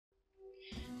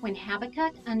When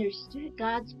Habakkuk understood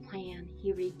God's plan,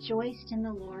 he rejoiced in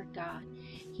the Lord God.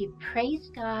 He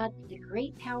praised God for the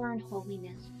great power and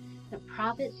holiness. The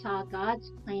prophet saw God's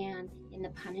plan in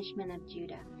the punishment of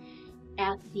Judah.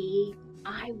 At thee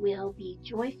I will be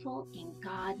joyful in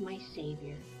God my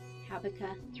Savior.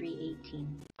 Habakkuk 3:18.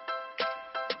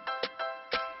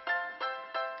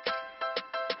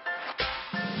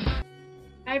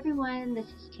 Hi everyone, this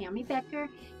is Tammy Becker.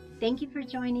 Thank you for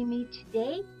joining me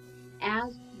today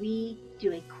as we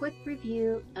do a quick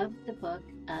review of the book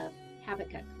of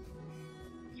Habakkuk.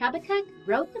 Habakkuk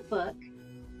wrote the book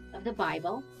of the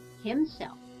Bible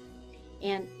himself,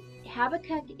 and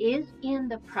Habakkuk is in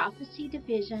the prophecy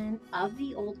division of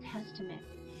the Old Testament.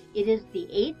 It is the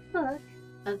 8th book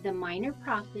of the minor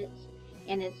prophets,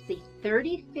 and it's the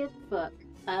 35th book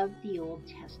of the Old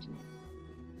Testament.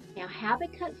 Now,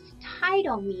 Habakkuk's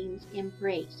title means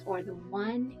embrace, or the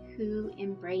one who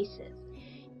embraces.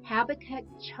 Habakkuk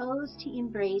chose to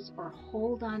embrace or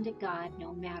hold on to God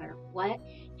no matter what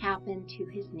happened to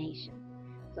his nation.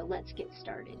 So let's get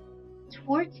started.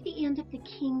 Towards the end of the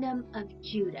kingdom of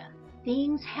Judah,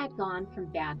 things had gone from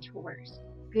bad to worse.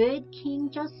 Good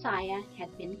King Josiah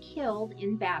had been killed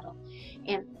in battle,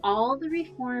 and all the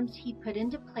reforms he put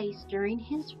into place during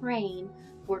his reign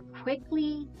were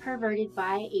quickly perverted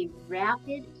by a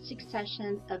rapid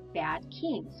succession of bad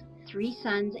kings, 3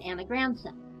 sons and a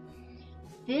grandson.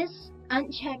 This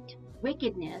unchecked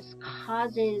wickedness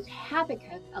causes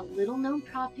Habakkuk, a little-known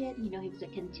prophet, he was a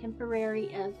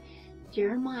contemporary of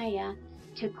Jeremiah,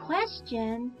 to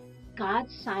question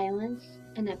God's silence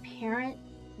and apparent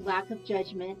lack of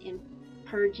judgment in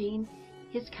purging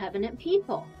his covenant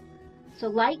people. So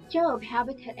like Job,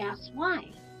 Habakkuk asks why.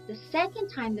 The second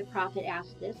time the prophet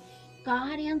asks this,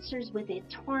 God answers with a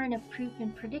torrent of proof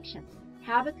and predictions.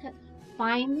 Habakkuk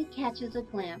finally catches a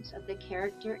glimpse of the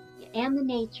character and the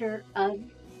nature of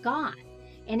God,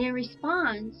 and in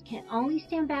response can only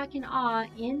stand back in awe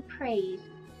in praise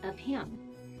of him.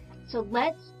 So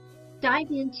let's dive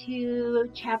into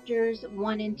chapters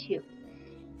 1 and 2.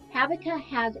 Habakkuk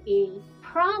has a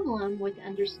problem with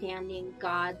understanding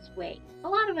God's way. A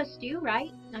lot of us do,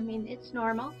 right? It's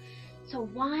normal. So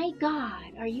why,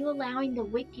 God, are you allowing the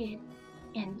wicked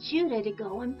and Judah to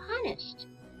go unpunished?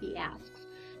 He asks.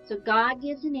 So God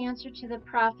gives an answer to the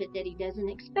prophet that he doesn't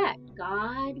expect.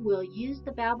 God will use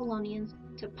the Babylonians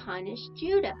to punish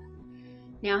Judah.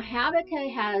 Now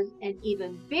Habakkuk has an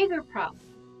even bigger problem.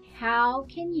 How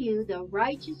can you, the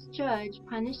righteous judge,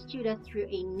 punish Judah through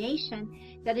a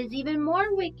nation that is even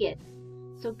more wicked?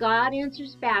 So God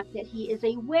answers back that he is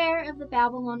aware of the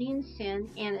Babylonian sin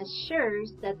and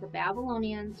assures that the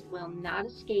Babylonians will not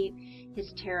escape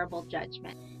his terrible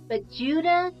judgment. But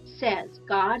Judah says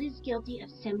God is guilty of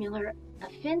similar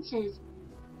offenses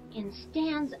and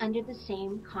stands under the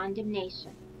same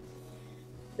condemnation.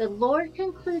 The Lord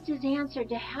concludes his answer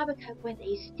to Habakkuk with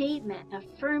a statement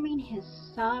affirming his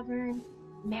sovereign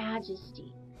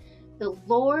majesty. The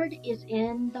Lord is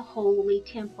in the holy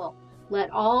temple. Let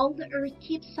all the earth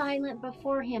keep silent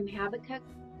before him. Habakkuk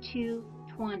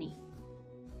 2:20.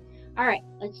 All right,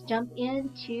 let's jump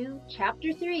into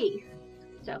chapter 3.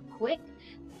 So quick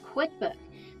book.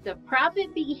 The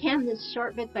prophet began this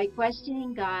short book by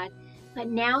questioning God, but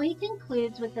now he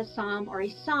concludes with a psalm or a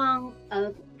song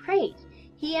of praise.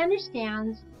 He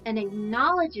understands and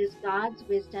acknowledges God's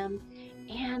wisdom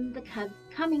and the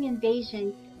coming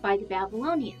invasion by the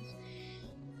Babylonians.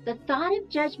 The thought of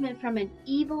judgment from an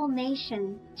evil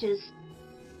nation just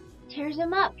tears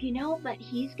him up, but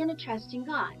he's going to trust in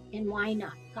God. And why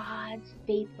not? God's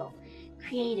faithful,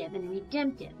 creative, and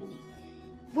redemptive, and he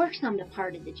works on the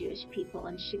part of the Jewish people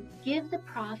and should give the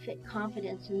prophet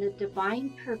confidence in the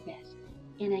divine purpose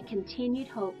and a continued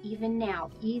hope even now,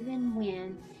 even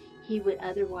when he would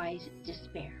otherwise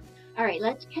despair. All right,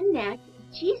 let's connect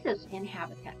Jesus and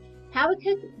Habakkuk.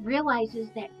 Habakkuk realizes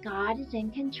that God is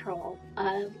in control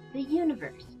of the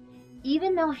universe.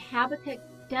 Even though Habakkuk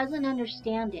doesn't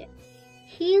understand it,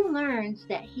 he learns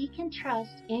that he can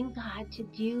trust in God to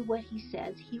do what he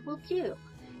says he will do.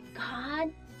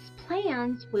 God's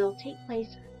plans will take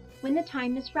place when the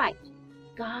time is right.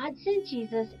 God sent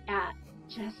Jesus at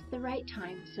just the right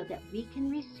time so that we can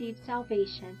receive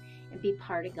salvation and be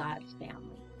part of God's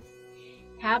family.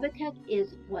 Habakkuk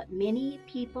is what many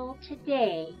people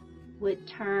today would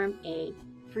term a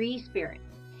free spirit.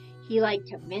 He liked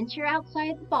to venture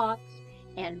outside the box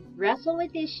and wrestle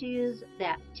with issues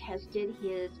that tested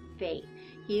his faith.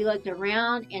 He looked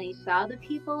around and he saw the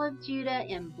people of Judah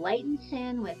in blatant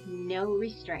sin with no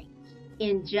restraints.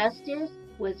 Injustice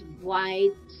was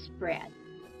widespread.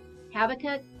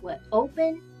 Habakkuk was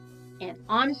open and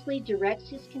honestly directs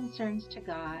his concerns to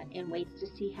God and waits to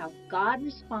see how God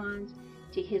responds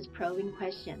to his probing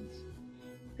questions.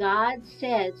 God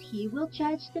says he will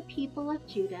judge the people of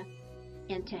Judah,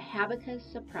 and to Habakkuk's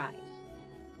surprise,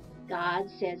 God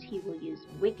says he will use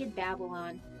wicked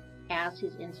Babylon as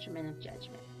his instrument of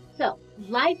judgment. So,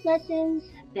 life lessons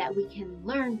that we can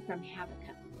learn from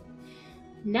Habakkuk.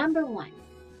 Number 1,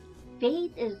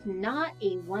 faith is not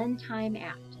a one-time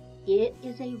act. It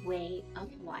is a way of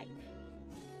life.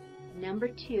 Number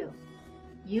 2,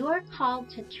 you are called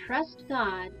to trust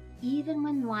God even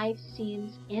when life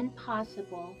seems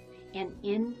impossible and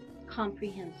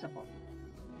incomprehensible.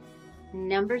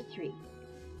 Number 3,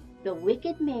 the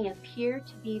wicked may appear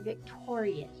to be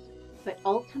victorious, but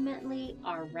ultimately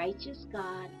our righteous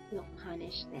God will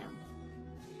punish them.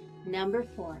 Number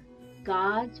 4,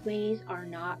 God's ways are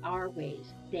not our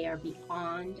ways. They are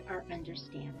beyond our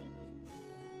understanding.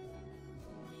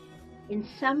 In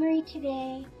summary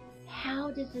today,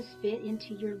 how does this fit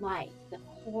into your life? The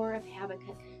core of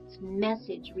Habakkuk's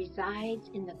message resides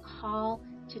in the call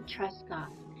to trust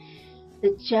God.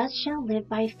 The just shall live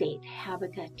by faith,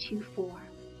 Habakkuk 2:4.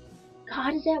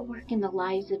 God is at work in the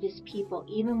lives of his people,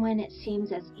 even when it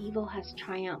seems as evil has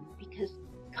triumphed, because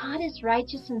God is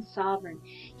righteous and sovereign.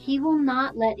 He will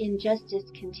not let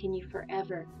injustice continue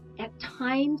forever. At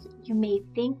times, you may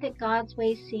think that God's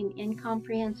ways seem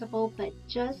incomprehensible, but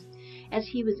just as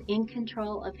he was in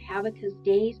control of Habakkuk's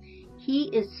days, he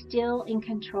is still in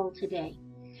control today.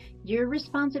 Your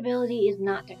responsibility is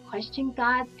not to question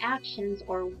God's actions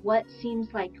or what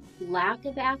seems like lack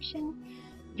of action.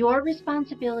 Your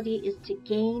responsibility is to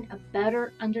gain a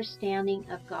better understanding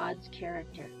of God's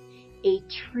character. A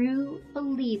true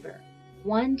believer,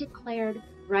 one declared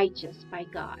righteous by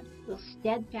God, will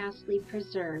steadfastly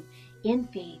persevere in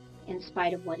faith in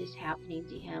spite of what is happening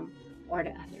to him or to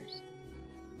others.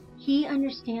 He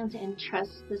understands and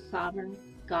trusts the sovereign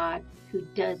God who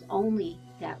does only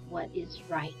that what is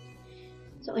right.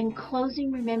 So in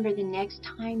closing, remember, the next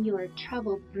time you are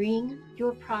troubled, bring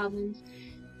your problems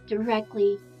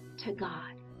directly to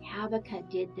God. Habakkuk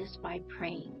did this by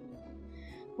praying.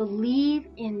 Believe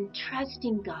in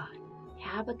trusting God.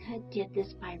 Habakkuk did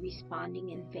this by responding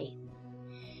in faith.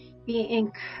 Be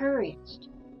encouraged.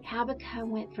 Habakkuk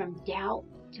went from doubt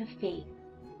to faith.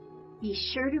 Be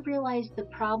sure to realize the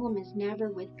problem is never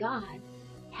with God.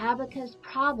 Habakkuk's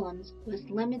problems was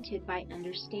limited by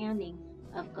understanding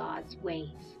of God's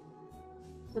ways.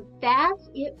 So that's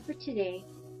it for today.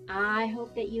 I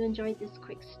hope that you enjoyed this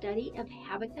quick study of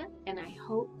Habakkuk, and I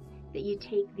hope that you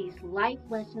take these life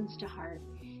lessons to heart.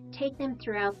 Take them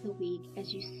throughout the week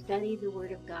as you study the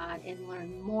Word of God and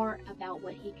learn more about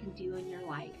what He can do in your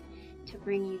life to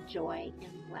bring you joy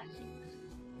and blessings.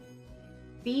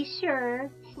 Be sure,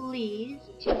 please,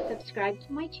 to subscribe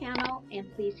to my channel,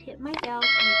 and please hit my bell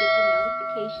so you get the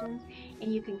notifications,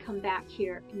 and you can come back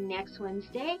here next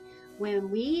Wednesday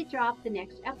when we drop the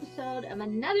next episode of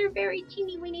another very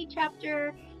teeny-weeny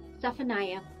chapter,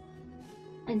 Zephaniah.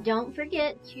 And don't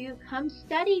forget to come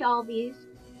study all these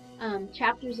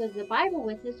chapters of the Bible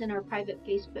with us in our private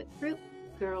Facebook group,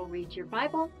 Girl Read Your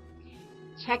Bible.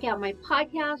 Check out my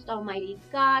podcast, Almighty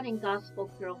God and Gospel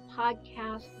Girl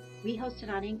Podcast. We host it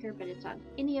on Anchor, but it's on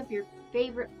any of your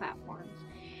favorite platforms.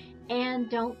 And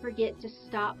don't forget to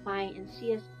stop by and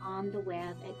see us on the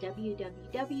web at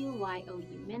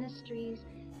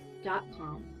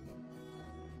www.youministries.com.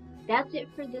 That's it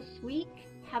for this week.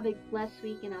 Have a blessed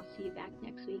week, and I'll see you back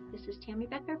next week. This is Tammy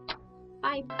Becker.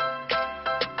 Bye.